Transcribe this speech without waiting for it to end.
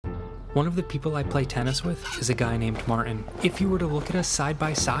One of the people I play tennis with is a guy named Martin. If you were to look at us side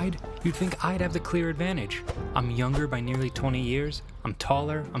by side, you'd think I'd have the clear advantage. I'm younger by nearly 20 years, I'm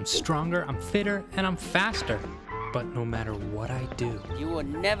taller, I'm stronger, I'm fitter, and I'm faster. But no matter what I do, you will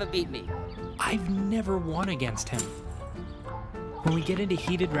never beat me. I've never won against him. When we get into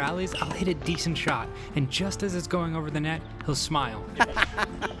heated rallies, I'll hit a decent shot, and just as it's going over the net, he'll smile.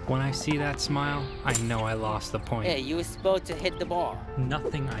 When I see that smile, I know I lost the point. Hey, you were supposed to hit the ball.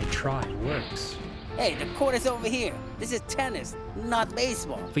 Nothing I try works. Hey, the court is over here. This is tennis, not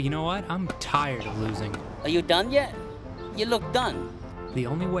baseball. But you know what? I'm tired of losing. Are you done yet? You look done. The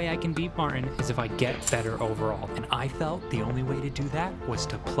only way I can beat Martin is if I get better overall, and I felt the only way to do that was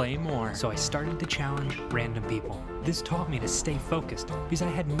to play more. So I started to challenge random people. This taught me to stay focused because I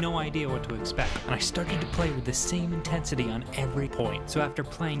had no idea what to expect, and I started to play with the same intensity on every point. So after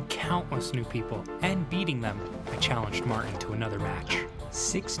playing countless new people and beating them, I challenged Martin to another match.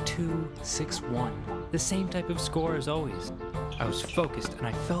 6-2, 6-1, the same type of score as always. I was focused and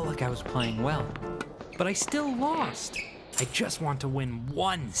I felt like I was playing well, but I still lost. I just want to win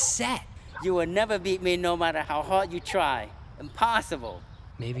one set. You will never beat me no matter how hard you try. Impossible.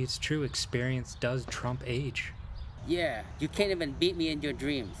 Maybe it's true, experience does trump age. Yeah, you can't even beat me in your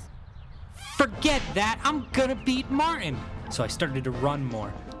dreams. Forget that, I'm gonna beat Martin. So I started to run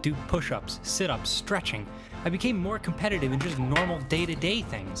more, do push-ups, sit-ups, stretching. I became more competitive in just normal day-to-day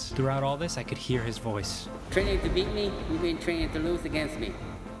things. Throughout all this, I could hear his voice. Training to beat me, you've been training to lose against me.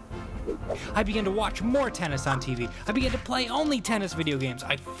 I began to watch more tennis on TV. I began to play only tennis video games.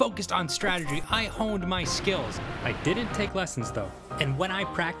 I focused on strategy. I honed my skills. I didn't take lessons though. And when I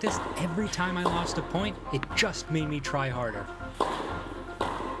practiced, every time I lost a point, it just made me try harder.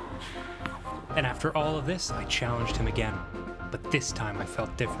 And after all of this, I challenged him again. But this time I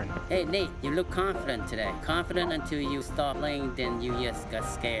felt different. Hey Nate, you look confident today. Confident until you start playing, then you just got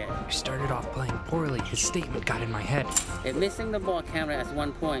scared. I started off playing poorly. His statement got in my head. If missing the ball counted as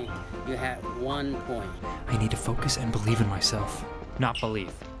 1 point, you had 1 point. I need to focus and believe in myself. Not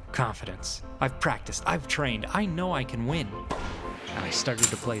belief, confidence. I've practiced, I've trained, I know I can win. And I started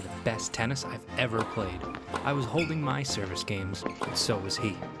to play the best tennis I've ever played. I was holding my service games, and so was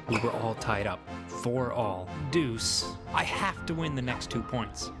he. We were all tied up, 4-all, deuce. I have to win the next 2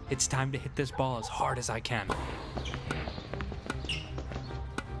 points. It's time to hit this ball as hard as I can.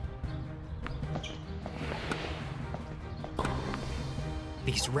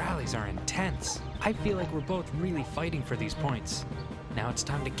 These rallies are intense. I feel like we're both really fighting for these points. Now it's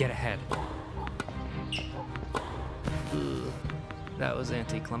time to get ahead. That was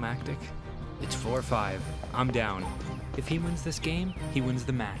anticlimactic. It's 4-5. I'm down. If he wins this game, he wins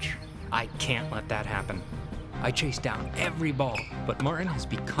the match. I can't let that happen. I chase down every ball, but Martin has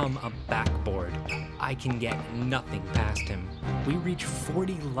become a backboard. I can get nothing past him. We reach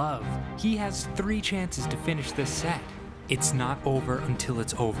 40 love. He has 3 chances to finish this set. It's not over until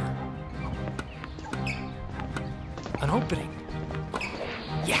it's over. An opening.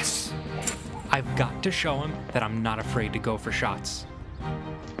 Yes! I've got to show him that I'm not afraid to go for shots.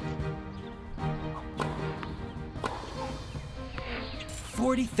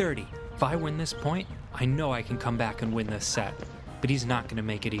 40-30. If I win this point, I know I can come back and win this set. But he's not going to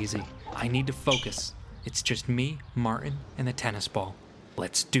make it easy. I need to focus. It's just me, Martin, and the tennis ball.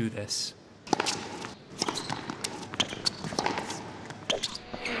 Let's do this.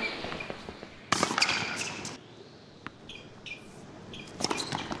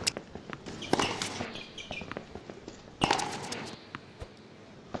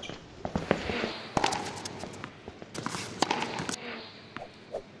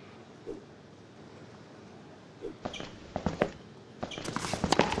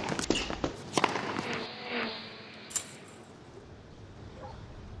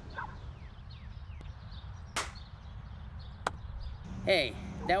 Hey,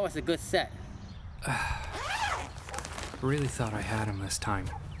 that was a good set. Really thought I had him this time.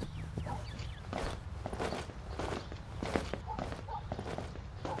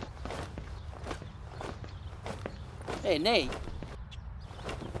 Hey Nate.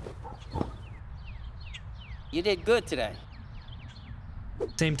 You did good today.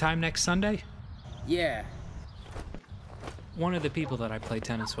 Same time next Sunday? Yeah. One of the people that I play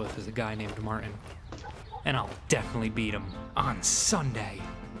tennis with is a guy named Martin. And I'll definitely beat him on Sunday.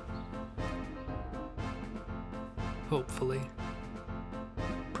 Hopefully.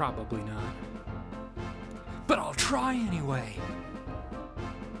 Probably not. But I'll try anyway.